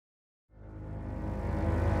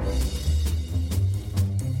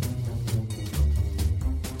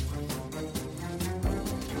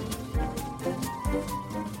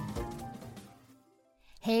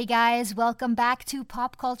Hey guys, welcome back to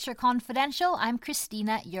Pop Culture Confidential. I'm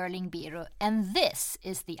Christina Yerling-Biro, and this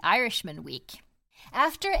is the Irishman week.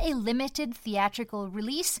 After a limited theatrical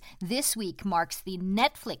release, this week marks the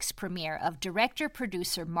Netflix premiere of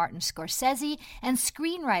director-producer Martin Scorsese and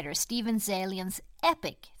screenwriter Steven Zaillian's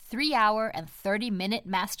epic 3-hour and 30-minute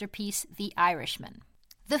masterpiece, The Irishman.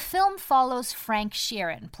 The film follows Frank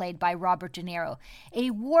Sheeran, played by Robert De Niro,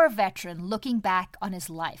 a war veteran looking back on his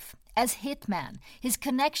life. As hitman, his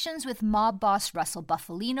connections with mob boss Russell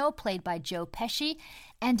Bufalino, played by Joe Pesci,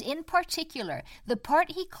 and in particular, the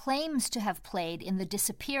part he claims to have played in the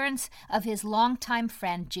disappearance of his longtime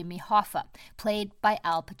friend Jimmy Hoffa, played by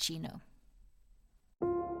Al Pacino.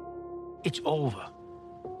 It's over.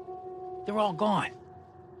 They're all gone.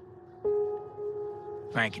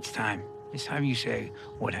 Frank, it's time. It's time you say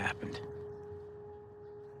what happened.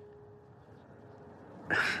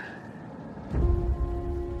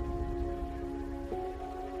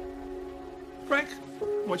 Frank,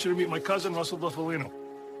 I want you to meet my cousin, Russell Bufalino.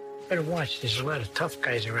 Better watch. There's a lot of tough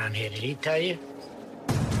guys around here. Did he tell you?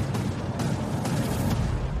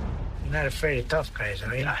 You're not afraid of tough guys,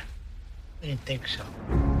 are you? I didn't think so.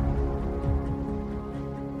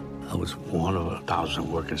 I was one of 1,000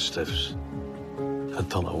 working stiffs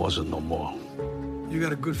until I wasn't no more. You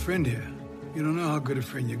got a good friend here. You don't know how good a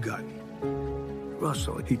friend you got.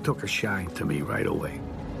 Russell, he took a shine to me right away.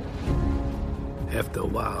 After a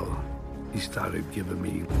while, he started giving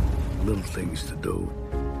me little things to do.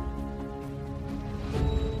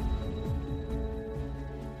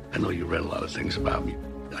 I know you read a lot of things about me.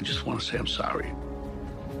 I just want to say I'm sorry.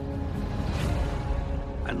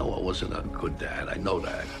 I know I wasn't a good dad. I know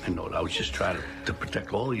that. I was just trying to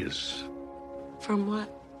protect all of you. From what?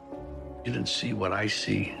 You didn't see what I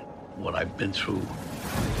see, what I've been through.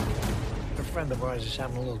 A friend of ours is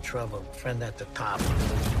having a little trouble. A friend at the top.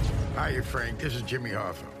 Hiya, Frank. This is Jimmy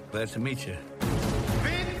Hoffa. Glad to meet you.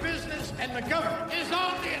 Big business and the government is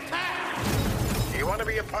on the attack. You want to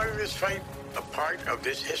be a part of this fight? A part of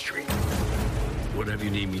this history? Whatever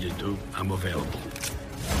you need me to do, I'm available.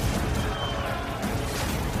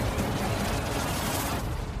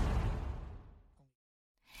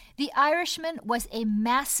 The Irishman was a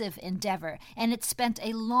massive endeavor, and it spent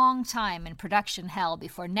a long time in production hell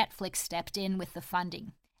before Netflix stepped in with the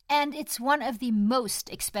funding. And it's one of the most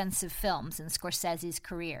expensive films in Scorsese's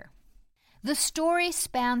career. The story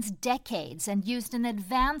spans decades and used an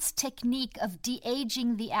advanced technique of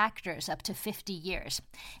de-aging the actors up to 50 years.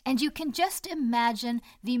 And you can just imagine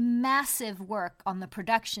the massive work on the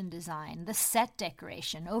production design, the set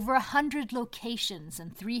decoration, over 100 locations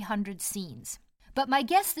and 300 scenes. But my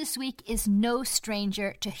guest this week is no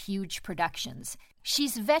stranger to huge productions.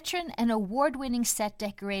 She's veteran and award-winning set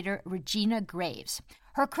decorator Regina Graves.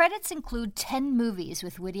 Her credits include 10 movies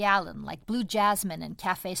with Woody Allen, like Blue Jasmine and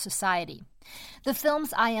Café Society, the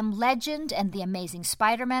films I Am Legend and The Amazing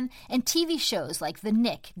Spider-Man, and TV shows like The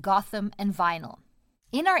Nick, Gotham, and Vinyl.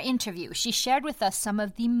 In our interview, she shared with us some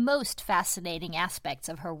of the most fascinating aspects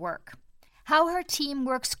of her work. How her team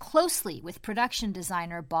works closely with production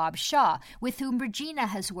designer Bob Shaw, with whom Regina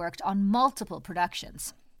has worked on multiple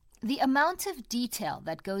productions. The amount of detail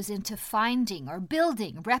that goes into finding or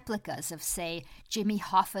building replicas of, say, Jimmy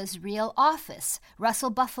Hoffa's real office,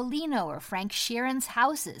 Russell Bufalino or Frank Sheeran's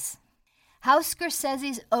houses. How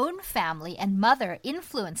Scorsese's own family and mother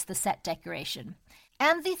influenced the set decoration.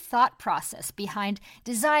 And the thought process behind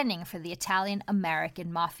designing for the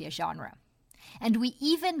Italian-American mafia genre. And we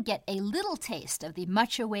even get a little taste of the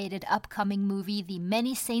much-awaited upcoming movie The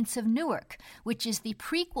Many Saints of Newark, which is the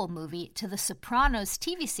prequel movie to The Sopranos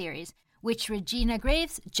TV series, which Regina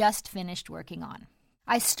Graves just finished working on.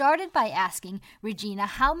 I started by asking Regina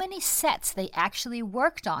how many sets they actually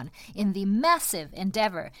worked on in the massive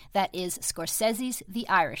endeavor that is Scorsese's The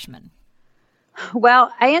Irishman.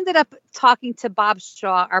 Well, I ended up talking to Bob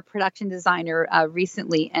Shaw, our production designer,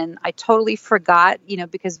 recently, and I totally forgot,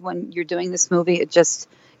 because when you're doing this movie, it just,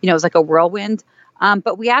 it was like a whirlwind.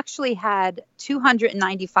 But we actually had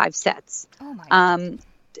 295 sets. Oh my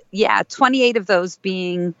God. 28 of those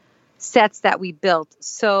being sets that we built.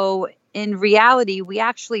 So in reality, we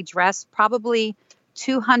actually dressed probably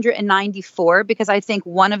 294 because I think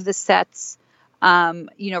one of the sets,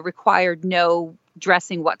 required no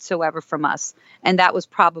dressing whatsoever from us. And that was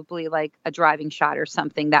probably like a driving shot or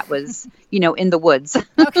something that was, in the woods.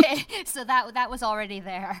 Okay, so that was already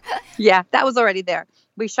there. Yeah, that was already there.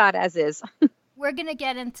 We shot as is. We're going to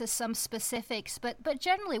get into some specifics, but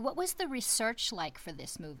generally, what was the research like for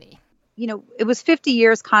this movie? It was 50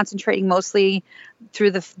 years concentrating mostly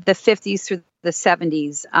through the 50s through the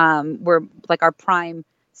 70s were like our prime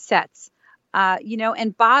sets.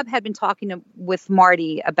 And Bob had been talking with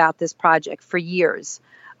Marty about this project for years.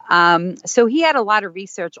 So he had a lot of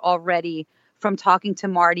research already from talking to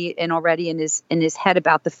Marty and already in his head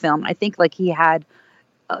about the film. I think like he had,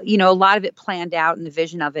 a lot of it planned out and the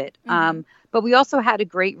vision of it. But we also had a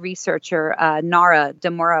great researcher, Nara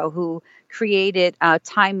DeMuro, who created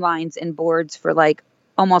timelines and boards for like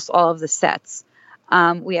almost all of the sets.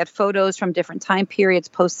 We had photos from different time periods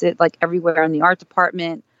posted like everywhere in the art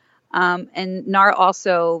department. And Nara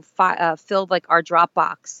also filled like our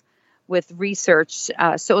Dropbox with research.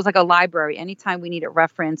 So it was like a library. Anytime we need a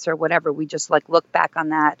reference or whatever, we just like look back on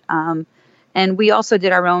that. And we also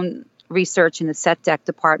did our own research in the set deck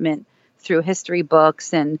department through history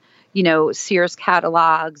books and, Sears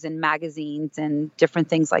catalogs and magazines and different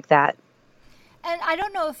things like that. And I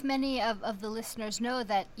don't know if many of the listeners know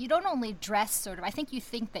that you don't only dress I think you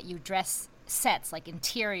think that you dress sets like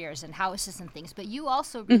interiors and houses and things, but you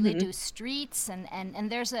also really do streets and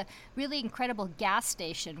there's a really incredible gas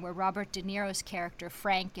station where Robert De Niro's character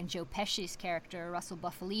Frank and Joe Pesci's character Russell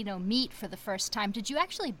Buffalino meet for the first time. Did you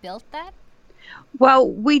actually build that? Well,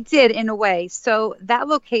 we did in a way. So that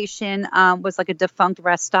location was like a defunct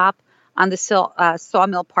rest stop on the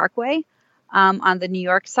Sawmill Parkway on the New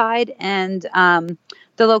York side. And the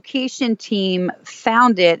location team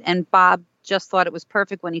found it, and Bob just thought it was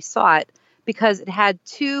perfect when he saw it because it had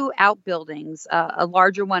two outbuildings, a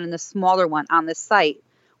larger one and a smaller one on the site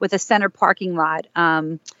with a center parking lot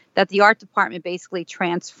that the art department basically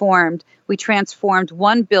transformed. We transformed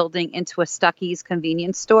one building into a Stuckey's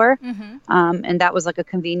convenience store. And that was like a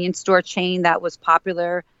convenience store chain that was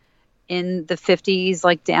popular in the 50s,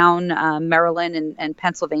 like down Maryland and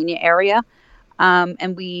Pennsylvania area.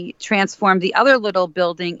 And we transformed the other little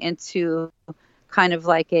building into kind of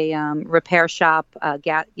like a repair shop,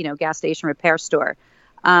 gas station repair store.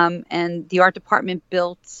 And the art department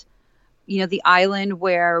built, the island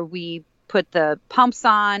where we put the pumps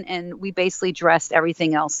on, and we basically dressed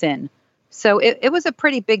everything else in. So it was a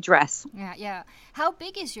pretty big dress. Yeah. How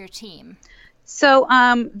big is your team? So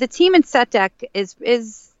the team in set deck is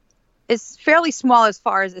fairly small as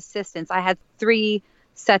far as assistants. I had 3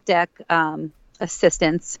 set deck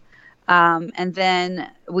assistants. And then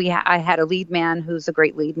I had a lead man who's a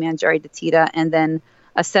great lead man, Jerry DeTita, and then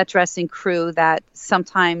a set dressing crew that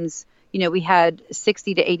sometimes, we had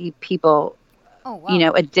 60 to 80 people,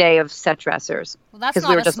 a day of set dressers. Well, that's because not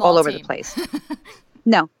we were a just small all over team. the place.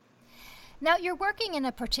 No. Now you're working in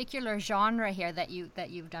a particular genre here that you've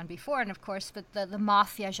done before, and of course with the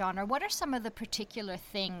mafia genre. What are some of the particular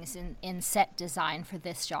things in set design for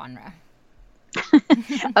this genre?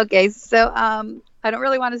 Okay, so I don't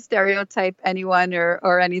really want to stereotype anyone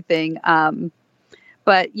or anything,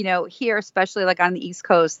 but here, especially like on the East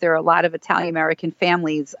Coast, there are a lot of Italian American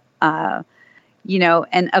families, and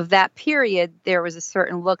of that period, there was a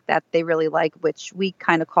certain look that they really like, which we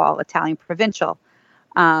kind of call Italian provincial.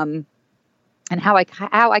 And how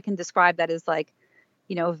I can describe that is like,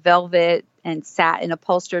 velvet and satin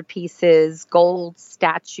upholstered pieces, gold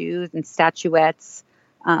statues and statuettes,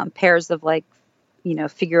 pairs of like,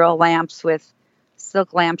 figural lamps with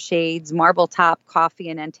silk lampshades, marble top coffee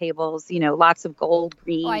and end tables, lots of gold,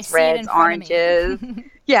 greens, reds, oranges.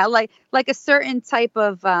 Yeah, like a certain type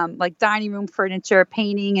of like dining room furniture,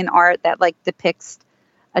 painting and art that like depicts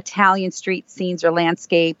Italian street scenes or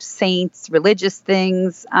landscapes, saints, religious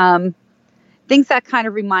things. Things that kind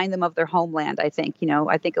of remind them of their homeland, I think.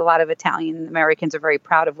 I think a lot of Italian Americans are very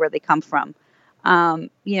proud of where they come from. And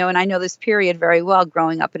I know this period very well,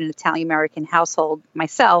 growing up in an Italian American household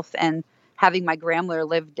myself and having my grandmother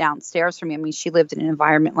live downstairs from me. I mean, she lived in an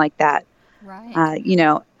environment like that.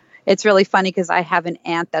 Right. It's really funny because I have an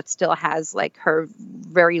aunt that still has like her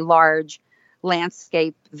very large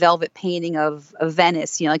landscape velvet painting of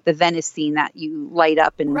Venice, like the Venice scene that you light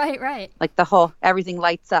up and right. Like everything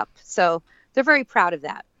lights up. So they're very proud of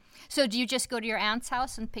that. So do you just go to your aunt's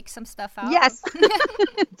house and pick some stuff out? Yes,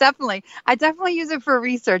 definitely. I definitely use it for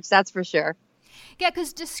research, that's for sure. Yeah,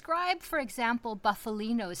 because describe, for example,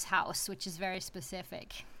 Buffalino's house, which is very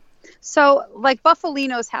specific. So like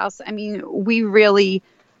Buffalino's house, I mean, we really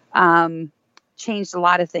changed a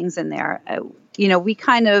lot of things in there. We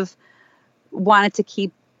kind of wanted to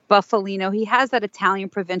keep Buffalino. He has that Italian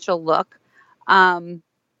provincial look, but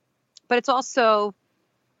it's also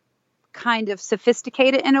kind of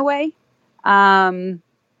sophisticated in a way.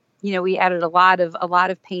 We added a lot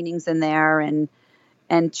of paintings in there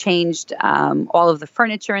and changed all of the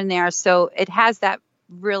furniture in there. So it has that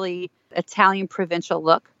really Italian provincial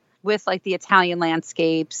look with like the Italian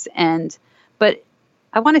landscapes but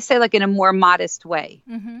I want to say like in a more modest way.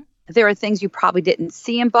 Mm-hmm. There are things you probably didn't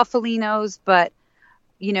see in Buffalino's, but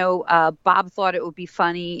Bob thought it would be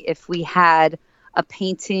funny if we had a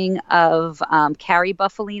painting of Carrie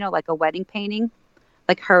Buffalino, like a wedding painting,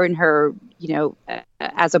 like her and her,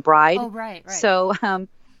 as a bride. Oh, right. So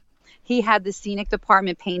he had the scenic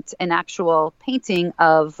department paint an actual painting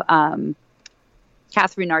of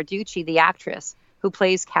Catherine Narducci, the actress who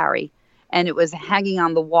plays Carrie. And it was hanging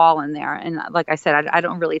on the wall in there. And like I said, I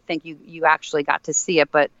don't really think you actually got to see it,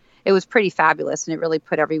 but it was pretty fabulous. And it really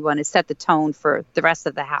it set the tone for the rest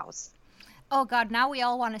of the house. Oh, God, now we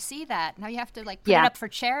all want to see that. Now you have to put it up for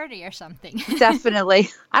charity or something. Definitely.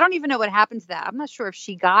 I don't even know what happened to that. I'm not sure if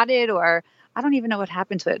she got it or I don't even know what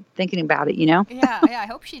happened to it, thinking about it, Yeah, I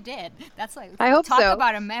hope she did. That's I hope talk so.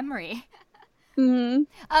 about a memory.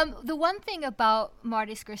 Mm-hmm. The one thing about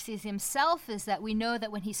Marty Scorsese himself is that we know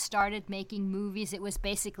that when he started making movies, it was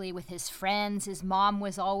basically with his friends. His mom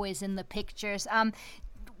was always in the pictures.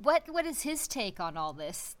 What is his take on all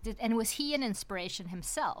this? And was he an inspiration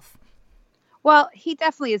himself? Well, he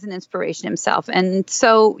definitely is an inspiration himself. And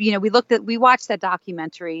so, we watched that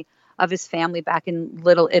documentary of his family back in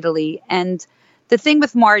Little Italy. And the thing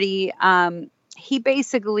with Marty, he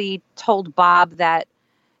basically told Bob that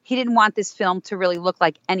he didn't want this film to really look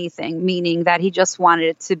like anything, meaning that he just wanted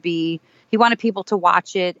it to be, he wanted people to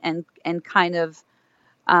watch it and kind of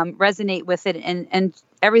resonate with it and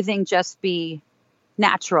everything just be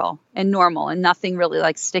natural and normal and nothing really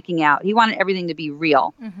like sticking out. He wanted everything to be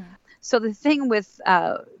real. Mm-hmm. So the thing with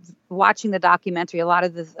watching the documentary, a lot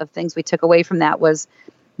of the things we took away from that was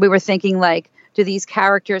we were thinking like, do these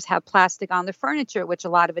characters have plastic on the furniture, which a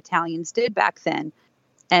lot of Italians did back then?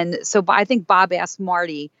 And so I think Bob asked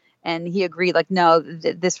Marty and he agreed like, no,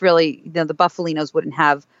 this really, the Buffalinos wouldn't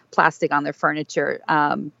have plastic on their furniture.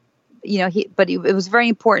 But it was very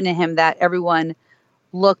important to him that everyone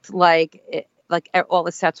looked like all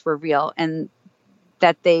the sets were real and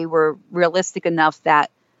that they were realistic enough that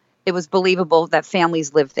it was believable that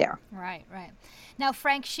families lived there. Right. Now,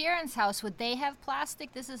 Frank Sheeran's house, would they have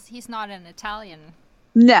plastic? He's not an Italian.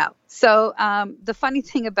 No. So the funny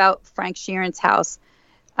thing about Frank Sheeran's house,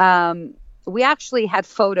 we actually had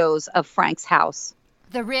photos of Frank's house.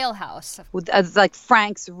 The real house. Like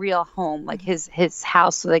Frank's real home, like his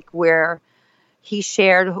house, like where he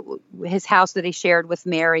shared his house that he shared with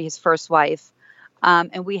Mary, his first wife.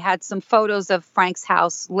 And we had some photos of Frank's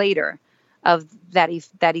house later of that he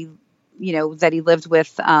lived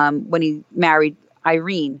with when he married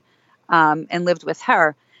Irene and lived with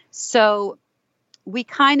her. So we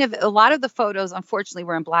a lot of the photos, unfortunately,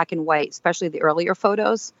 were in black and white, especially the earlier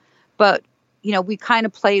photos. But, we kind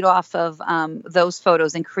of played off of those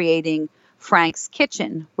photos in creating Frank's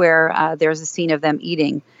kitchen where there's a scene of them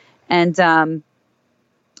eating. And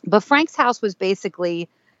but Frank's house was basically,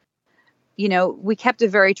 we kept it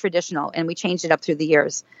very traditional and we changed it up through the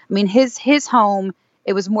years. I mean, his home,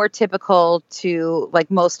 it was more typical to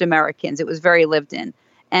like most Americans. It was very lived in.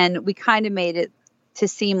 And we kind of made it to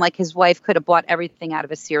seem like his wife could have bought everything out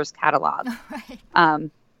of a Sears catalog.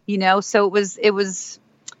 Right. So it was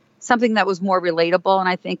something that was more relatable. And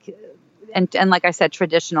I think, and like I said,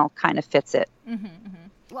 traditional kind of fits it. Mm-hmm,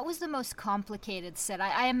 mm-hmm. What was the most complicated set?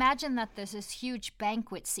 I imagine that there's this huge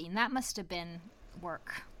banquet scene. That must have been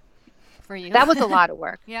work for you. That was a lot of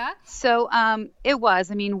work. Yeah. So it was.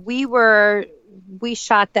 I mean, we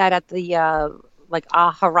shot that at the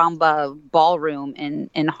Haramba ballroom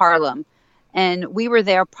in Harlem, and we were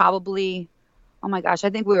there probably. Oh my gosh, I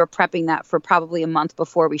think we were prepping that for probably a month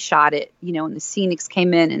before we shot it. And the Scenics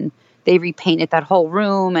came in and they repainted that whole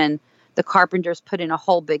room, and the carpenters put in a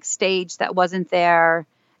whole big stage that wasn't there,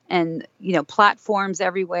 and platforms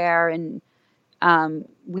everywhere, and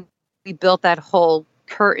we built that whole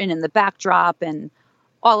curtain and the backdrop and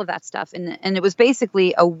all of that stuff, and it was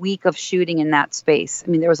basically a week of shooting in that space. I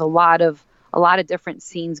mean, there was a lot of different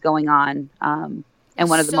scenes going on, and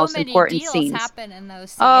one of the most important scenes. So many deals happen in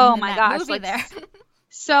those scenes. Oh my gosh, movie there.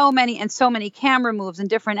 so many camera moves and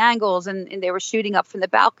different angles, and they were shooting up from the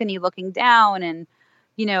balcony, looking down, and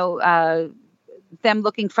them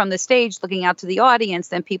looking from the stage, looking out to the audience,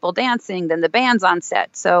 then people dancing, then the band's on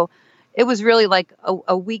set. So it was really like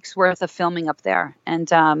a week's worth of filming up there. And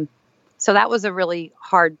so that was a really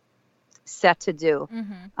hard set to do.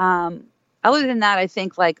 Mm-hmm. Other than that, I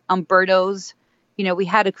think like Umberto's, we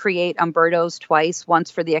had to create Umberto's twice,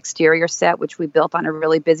 once for the exterior set, which we built on a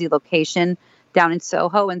really busy location down in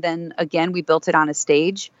Soho. And then again, we built it on a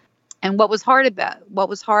stage. And what was hard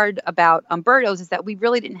about Umberto's is that we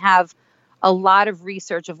really didn't have a lot of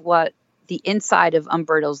research of what the inside of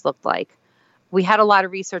Umberto's looked like. We had a lot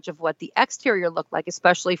of research of what the exterior looked like,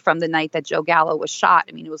 especially from the night that Joe Gallo was shot.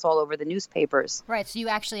 I mean, it was all over the newspapers. Right. So you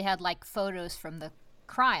actually had like photos from the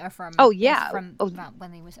crime or from Oh, yeah. from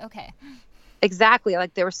when he was okay. Exactly.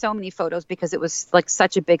 Like there were so many photos because it was like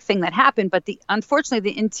such a big thing that happened. But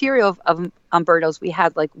unfortunately, the interior of Umberto's, we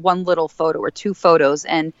had like one little photo or two photos,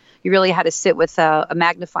 and you really had to sit with a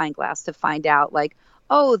magnifying glass to find out like,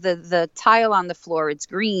 oh, the tile on the floor, it's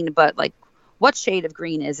green, but like what shade of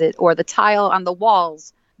green is it? Or the tile on the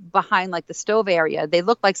walls behind like the stove area, they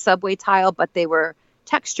looked like subway tile, but they were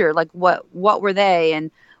textured. Like what were they,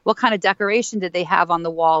 and what kind of decoration did they have on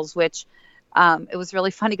the walls? Which it was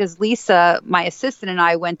really funny because Lisa, my assistant, and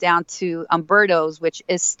I went down to Umberto's, which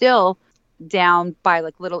is still down by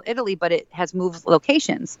like Little Italy, but it has moved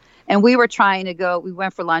locations. And we went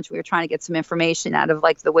for lunch. We were trying to get some information out of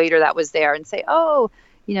like the waiter that was there and say, oh,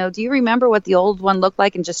 do you remember what the old one looked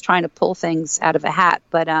like? And just trying to pull things out of a hat.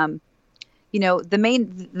 But, the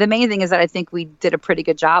main thing is that I think we did a pretty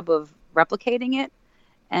good job of replicating it.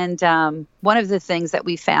 And one of the things that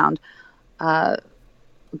we found,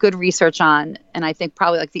 good research on, and I think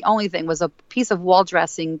probably like the only thing, was a piece of wall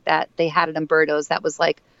dressing that they had at Umberto's that was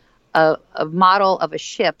like a model of a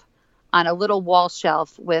ship on a little wall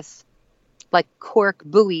shelf with like cork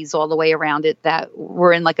buoys all the way around it that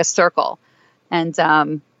were in like a circle. And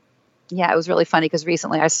it was really funny because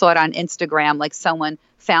recently I saw it on Instagram, like someone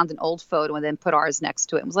found an old photo and then put ours next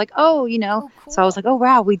to it and was like, oh, cool. So I was like, oh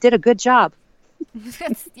wow, we did a good job.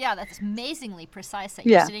 That's amazingly precise that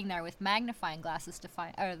you're sitting there with magnifying glasses to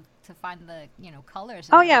find the colors.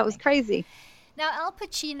 Oh yeah, it was crazy. Now Al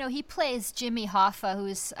Pacino, he plays Jimmy Hoffa,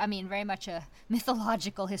 who's very much a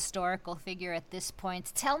mythological historical figure at this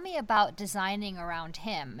point. Tell me about designing around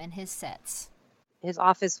him and his sets. His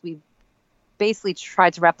office, we basically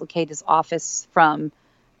tried to replicate his office from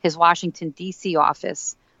his Washington D.C.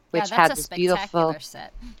 office, which had this beautiful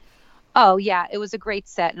set. Oh, yeah, it was a great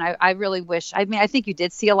set. And I really wish, I think you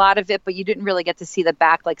did see a lot of it, but you didn't really get to see the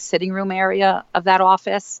back, like, sitting room area of that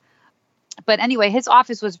office. But anyway, his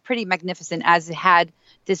office was pretty magnificent, as it had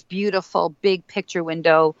this beautiful big picture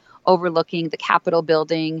window overlooking the Capitol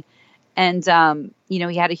building. And,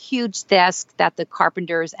 he had a huge desk that the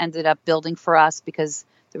carpenters ended up building for us because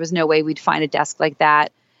there was no way we'd find a desk like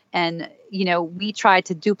that. And, we tried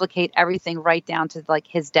to duplicate everything right down to, like,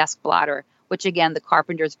 his desk blotter, which again, the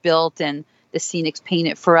carpenters built and the Scenics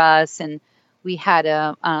painted for us. And we had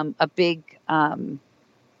a big,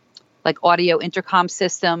 like audio intercom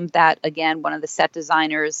system that, again, one of the set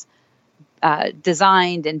designers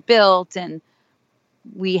designed and built. And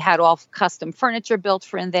we had all custom furniture built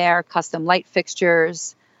for in there, custom light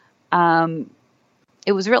fixtures.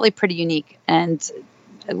 It was really pretty unique. And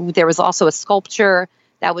there was also a sculpture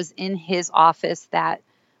that was in his office that,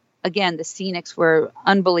 again, the Scenics were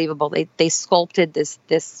unbelievable. They sculpted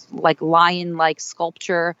this like lion-like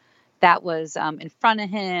sculpture that was in front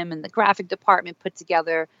of him, and the graphic department put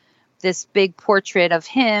together this big portrait of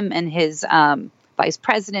him and his vice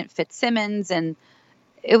president, Fitzsimmons, and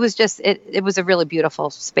it was just it was a really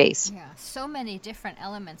beautiful space. Yeah, so many different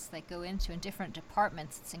elements that go into in different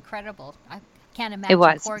departments. It's incredible. I can't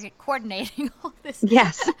imagine coordinating all this.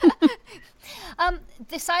 Yes.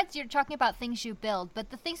 Besides, you're talking about things you build, but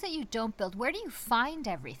the things that you don't build, where do you find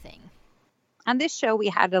everything? On this show, we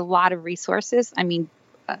had a lot of resources.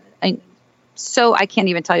 So I can't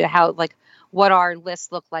even tell you how, like, what our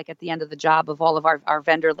list looked like at the end of the job of all of our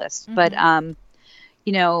vendor lists. Mm-hmm. But,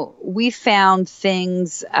 we found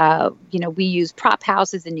things, we use prop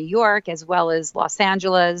houses in New York as well as Los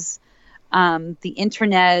Angeles. The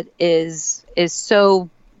internet is so,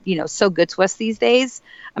 so good to us these days.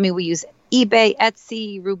 We use eBay,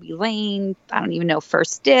 Etsy, Ruby Lane, I don't even know,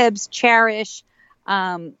 First Dibs, Cherish,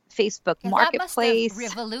 Facebook Marketplace. That must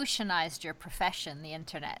have revolutionized your profession, the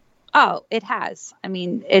internet. Oh, it has.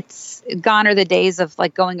 It's gone are the days of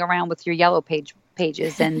like going around with your yellow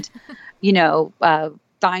pages and,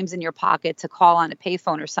 dimes in your pocket to call on a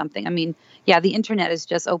payphone or something. The internet has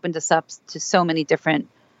just opened us up to so many different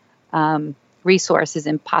resources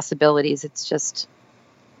and possibilities. It's just,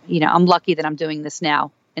 I'm lucky that I'm doing this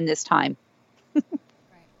now in this time. Right.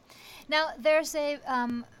 Now, there's a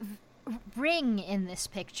ring in this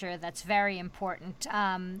picture that's very important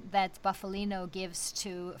that Buffalino gives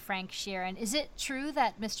to Frank Sheeran. Is it true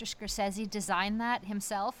that Mr. Scorsese designed that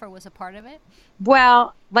himself or was a part of it?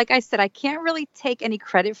 Well, like I said, I can't really take any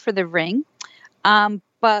credit for the ring.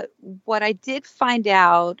 But what I did find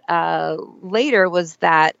out later was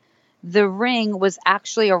that the ring was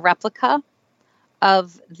actually a replica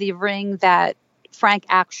of the ring that Frank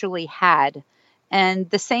actually had. And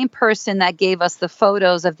the same person that gave us the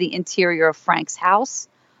photos of the interior of Frank's house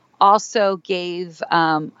also gave,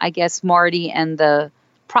 Marty and the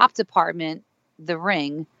prop department the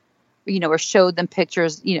ring, or showed them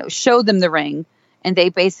pictures, showed them the ring and they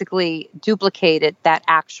basically duplicated that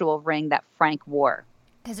actual ring that Frank wore.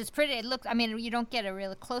 Because it's pretty, it looks, I mean, you don't get a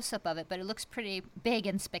real close-up of it, but it looks pretty big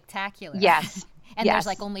and spectacular. Yes. And yes. There's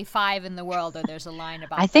like only 5 in the world, or there's a line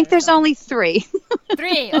about I think there's only 3.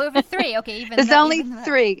 3? Over 3, okay. There's only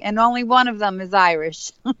 3, and only one of them is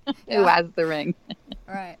Irish, who has the ring.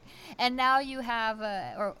 Right. And now you have,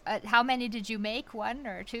 how many did you make? 1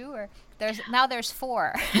 or 2? Or there's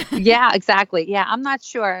 4. Yeah, exactly. Yeah, I'm not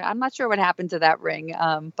sure. I'm not sure what happened to that ring.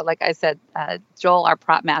 But like I said, Joel, our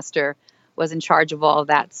prop master, was in charge of all of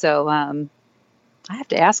that. So I have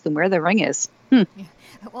to ask him where the ring is. Yeah.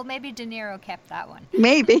 Well, maybe De Niro kept that one.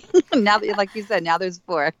 Maybe. Now that, like you said, now there's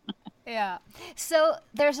 4. Yeah. So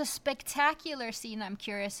there's a spectacular scene I'm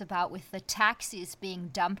curious about with the taxis being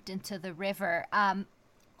dumped into the river.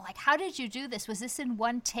 Like, how did you do this? Was this in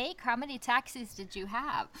one take? How many taxis did you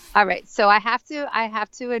have? All right. So I have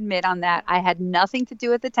to admit on that, I had nothing to do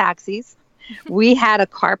with the taxis. We had a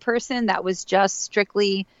car person that was just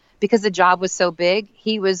strictly, because the job was so big,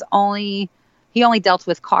 he only dealt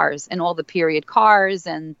with cars and all the period cars,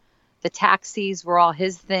 and the taxis were all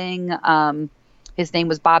his thing. His name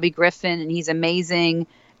was Bobby Griffin, and he's amazing.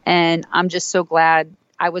 And I'm just so glad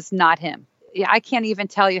I was not him. Yeah, I can't even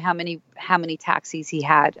tell you how many taxis he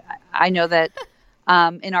had. I know that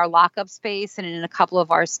in our lockup space and in a couple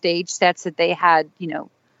of our stage sets that they had,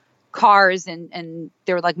 cars and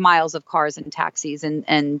there were like miles of cars and taxis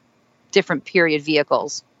and different period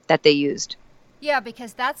vehicles that they used. Yeah,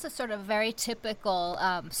 because that's a sort of very typical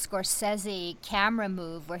Scorsese camera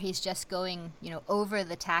move where he's just going, over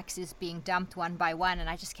the taxis being dumped one by one. And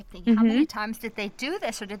I just kept thinking, how many times did they do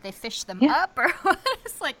this? Or did they fish them up? Or what?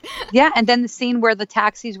 It's like... Yeah, and then the scene where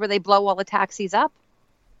they blow all the taxis up.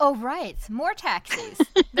 Oh, right. More taxis.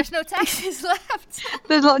 There's no taxis left.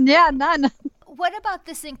 None. What about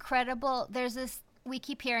this incredible, we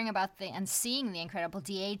keep hearing about and seeing the incredible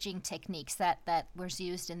de-aging techniques that was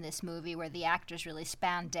used in this movie, where the actors really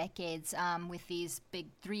span decades with these big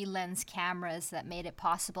 3-lens cameras that made it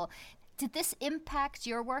possible. Did this impact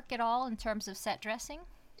your work at all in terms of set dressing?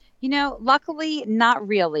 Luckily, not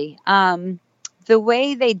really. The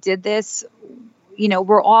way they did this,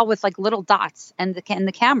 we're all with like little dots and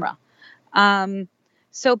the camera.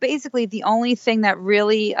 So basically, the only thing that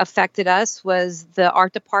really affected us was the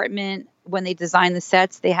art department. When they designed the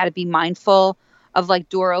sets, they had to be mindful of like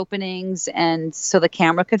door openings, and so the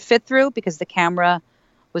camera could fit through, because the camera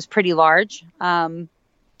was pretty large.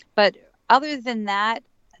 But other than that,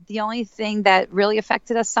 the only thing that really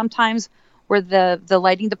affected us sometimes were the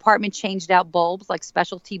lighting department changed out bulbs, like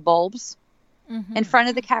specialty bulbs in front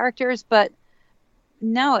of the characters. But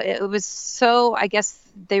no, it was so, I guess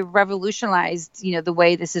they revolutionized, the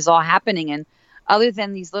way this is all happening. And other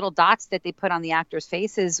than these little dots that they put on the actors'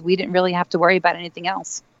 faces, we didn't really have to worry about anything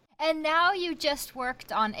else. And now you just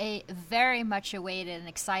worked on a very much awaited and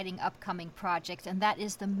exciting upcoming project, and that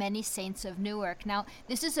is The Many Saints of Newark. Now,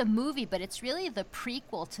 this is a movie, but it's really the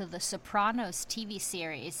prequel to the Sopranos TV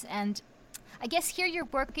series. And I guess here you're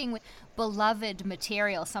working with beloved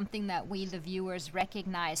material, something that we, the viewers,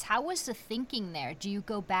 recognize. How was the thinking there? Do you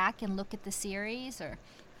go back and look at the series, or...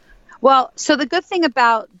 Well, so the good thing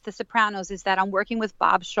about The Sopranos is that I'm working with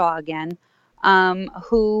Bob Shaw again,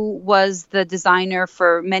 who was the designer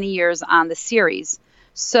for many years on the series.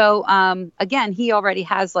 So, again, he already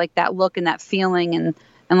has like that look and that feeling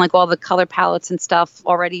and like all the color palettes and stuff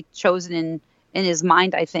already chosen in his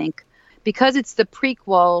mind, I think. Because it's the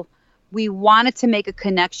prequel, we wanted to make a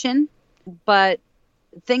connection, but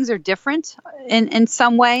things are different in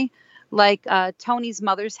some way. Like Tony's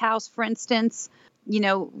mother's house, for instance.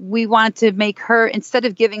 We wanted to make her, instead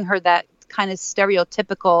of giving her that kind of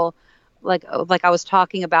stereotypical, like I was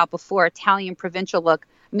talking about before, Italian provincial look.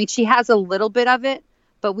 I mean, she has a little bit of it,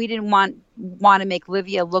 but we didn't want to make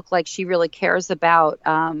Livia look like she really cares about,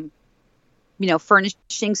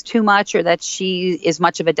 furnishings too much, or that she is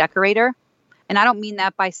much of a decorator. And I don't mean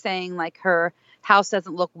that by saying like her house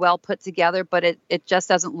doesn't look well put together, but it just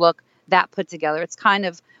doesn't look that put together. It's kind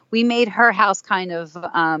of, we made her house kind of,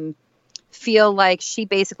 feel like she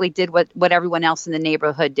basically did what everyone else in the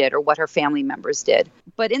neighborhood did, or what her family members did.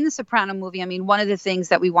 But in the Soprano movie, I mean, one of the things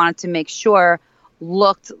that we wanted to make sure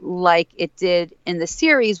looked like it did in the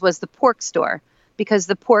series was the pork store, because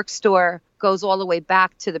the pork store goes all the way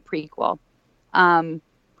back to the prequel.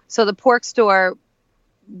 So the pork store,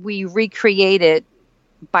 we recreated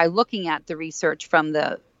by looking at the research from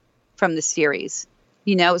the series,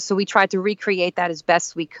 so we tried to recreate that as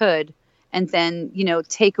best we could, and then,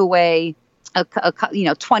 take away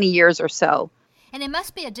 20 years or so. And it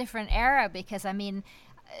must be a different era, because, I mean,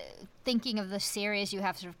 thinking of the series, you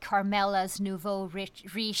have sort of Carmela's Nouveau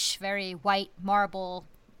Riche, very white marble,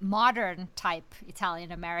 modern type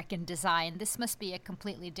Italian-American design. This must be a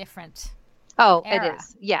completely different era. It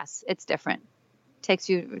is. Yes, it's different. Takes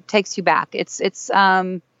you back. It's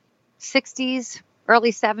 60s,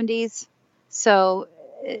 early 70s. So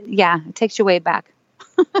yeah, it takes you way back.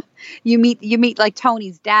 You meet like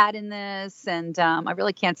Tony's dad in this, and I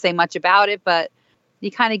really can't say much about it, but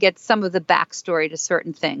you kind of get some of the backstory to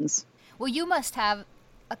certain things. Well, you must have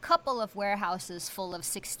a couple of warehouses full of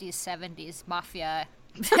 60s, 70s mafia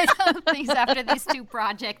things after these two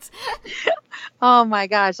projects. Oh my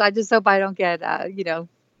gosh. I just hope I don't get,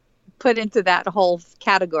 put into that whole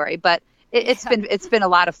category, but it's been a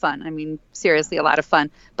lot of fun. I mean, seriously, a lot of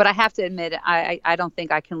fun, but I have to admit, I don't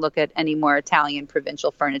think I can look at any more Italian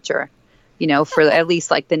provincial furniture, for at least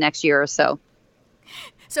like the next year or so.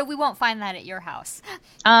 So we won't find that at your house.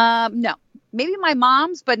 No, maybe my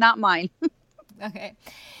mom's, but not mine. Okay.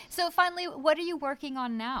 So finally, what are you working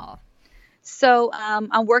on now? So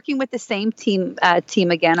I'm working with the same team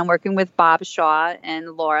again. I'm working with Bob Shaw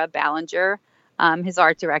and Laura Ballinger, his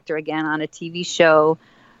art director, again, on a TV show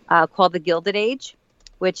called The Gilded Age,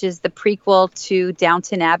 which is the prequel to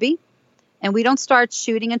Downton Abbey. And we don't start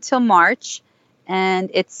shooting until March. And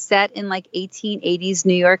it's set in like 1880s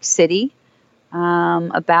New York City,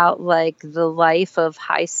 about like the life of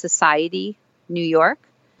high society New York.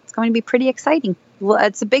 It's going to be pretty exciting. Well,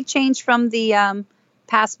 it's a big change from the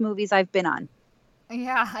past movies I've been on.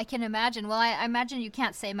 Yeah, I can imagine. Well, I imagine you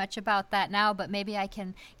can't say much about that now, but maybe I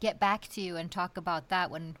can get back to you and talk about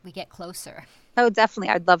that when we get closer. Oh, definitely.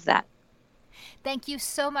 I'd love that. Thank you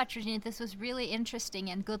so much, Regina. This was really interesting,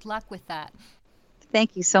 and good luck with that.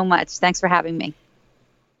 Thank you so much. Thanks for having me.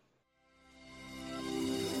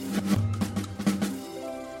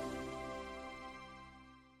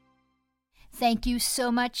 Thank you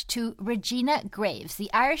so much to Regina Graves.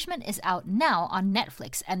 The Irishman is out now on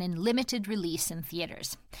Netflix and in limited release in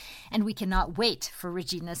theaters. And we cannot wait for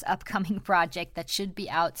Regina's upcoming project that should be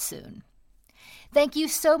out soon. Thank you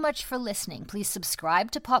so much for listening. Please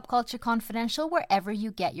subscribe to Pop Culture Confidential wherever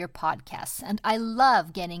you get your podcasts. And I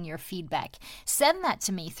love getting your feedback. Send that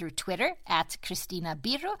to me through Twitter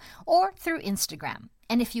 @ChristinaBirro or through Instagram.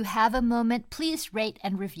 And if you have a moment, please rate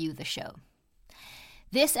and review the show.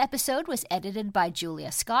 This episode was edited by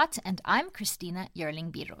Julia Scott, and I'm Christina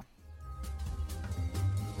Yerling-Biro.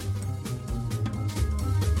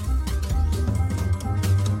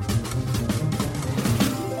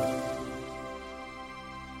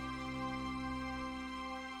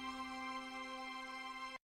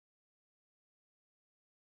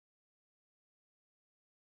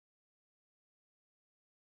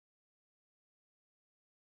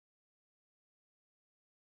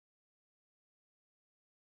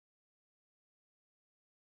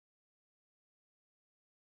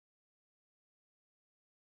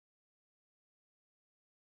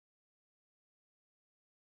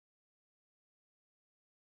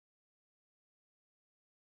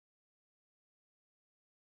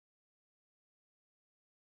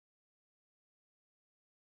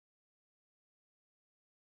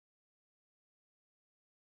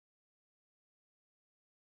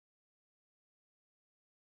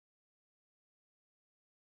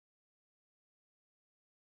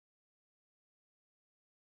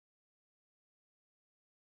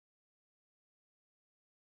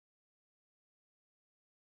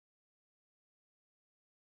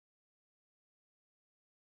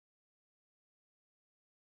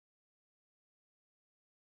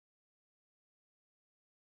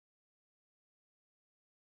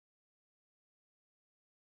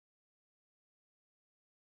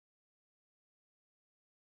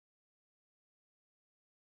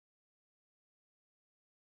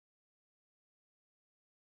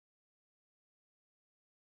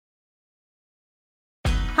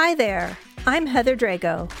 Hi there, I'm Heather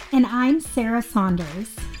Drago. And I'm Sarah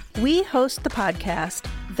Saunders. We host the podcast,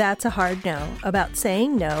 That's a Hard No, about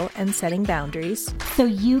saying no and setting boundaries. So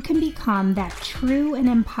you can become that true and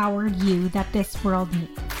empowered you that this world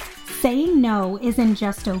needs. Saying no isn't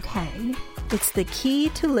just okay. It's the key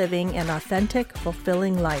to living an authentic,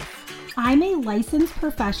 fulfilling life. I'm a licensed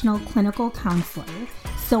professional clinical counselor.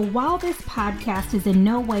 So while this podcast is in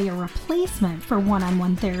no way a replacement for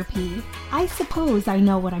one-on-one therapy, I suppose I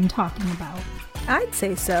know what I'm talking about. I'd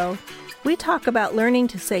say so. We talk about learning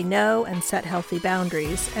to say no and set healthy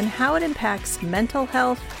boundaries and how it impacts mental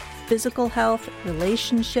health, physical health,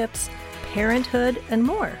 relationships, parenthood, and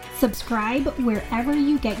more. Subscribe wherever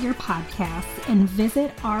you get your podcasts and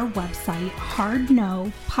visit our website,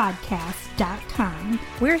 hardnopodcast.com.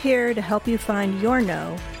 We're here to help you find your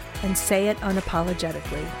no and say it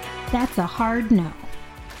unapologetically. That's a hard no.